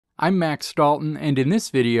I'm Max Dalton, and in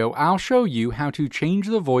this video, I'll show you how to change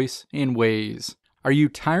the voice in Waze. Are you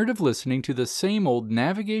tired of listening to the same old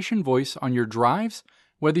navigation voice on your drives?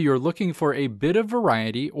 Whether you're looking for a bit of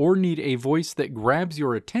variety or need a voice that grabs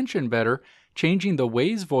your attention better, changing the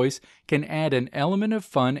Waze voice can add an element of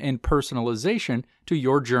fun and personalization to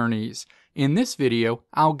your journeys. In this video,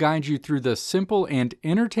 I'll guide you through the simple and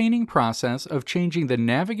entertaining process of changing the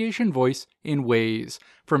navigation voice in Waze.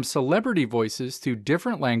 From celebrity voices to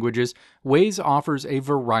different languages, Waze offers a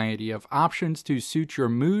variety of options to suit your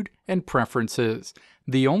mood and preferences.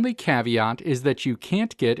 The only caveat is that you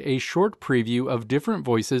can't get a short preview of different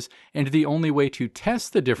voices, and the only way to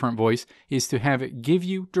test the different voice is to have it give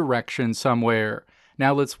you direction somewhere.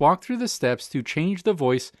 Now let's walk through the steps to change the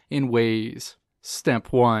voice in Waze.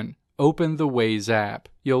 Step 1. Open the Waze app.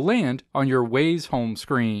 You'll land on your Waze home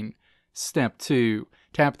screen. Step 2.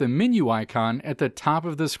 Tap the menu icon at the top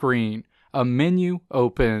of the screen. A menu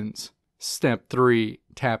opens. Step 3.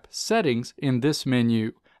 Tap Settings in this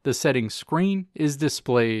menu. The settings screen is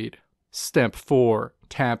displayed. Step 4.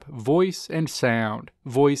 Tap Voice and Sound.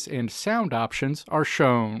 Voice and sound options are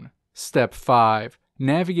shown. Step 5.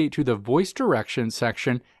 Navigate to the Voice Directions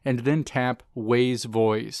section and then tap Waze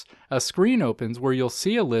Voice. A screen opens where you'll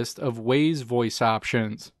see a list of Waze voice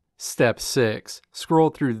options. Step 6. Scroll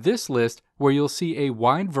through this list where you'll see a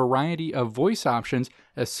wide variety of voice options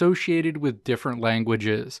associated with different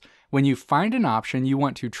languages. When you find an option you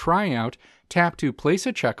want to try out, tap to place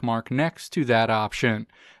a check mark next to that option.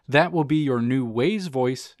 That will be your new Waze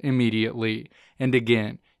voice immediately. And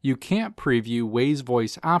again, you can't preview Waze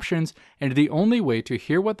voice options, and the only way to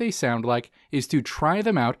hear what they sound like is to try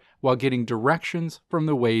them out while getting directions from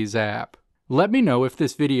the Waze app. Let me know if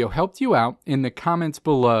this video helped you out in the comments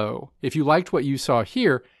below. If you liked what you saw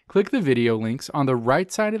here, click the video links on the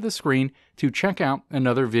right side of the screen to check out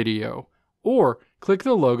another video. Or click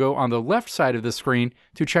the logo on the left side of the screen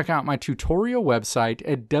to check out my tutorial website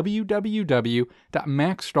at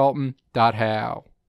www.maxdalton.how.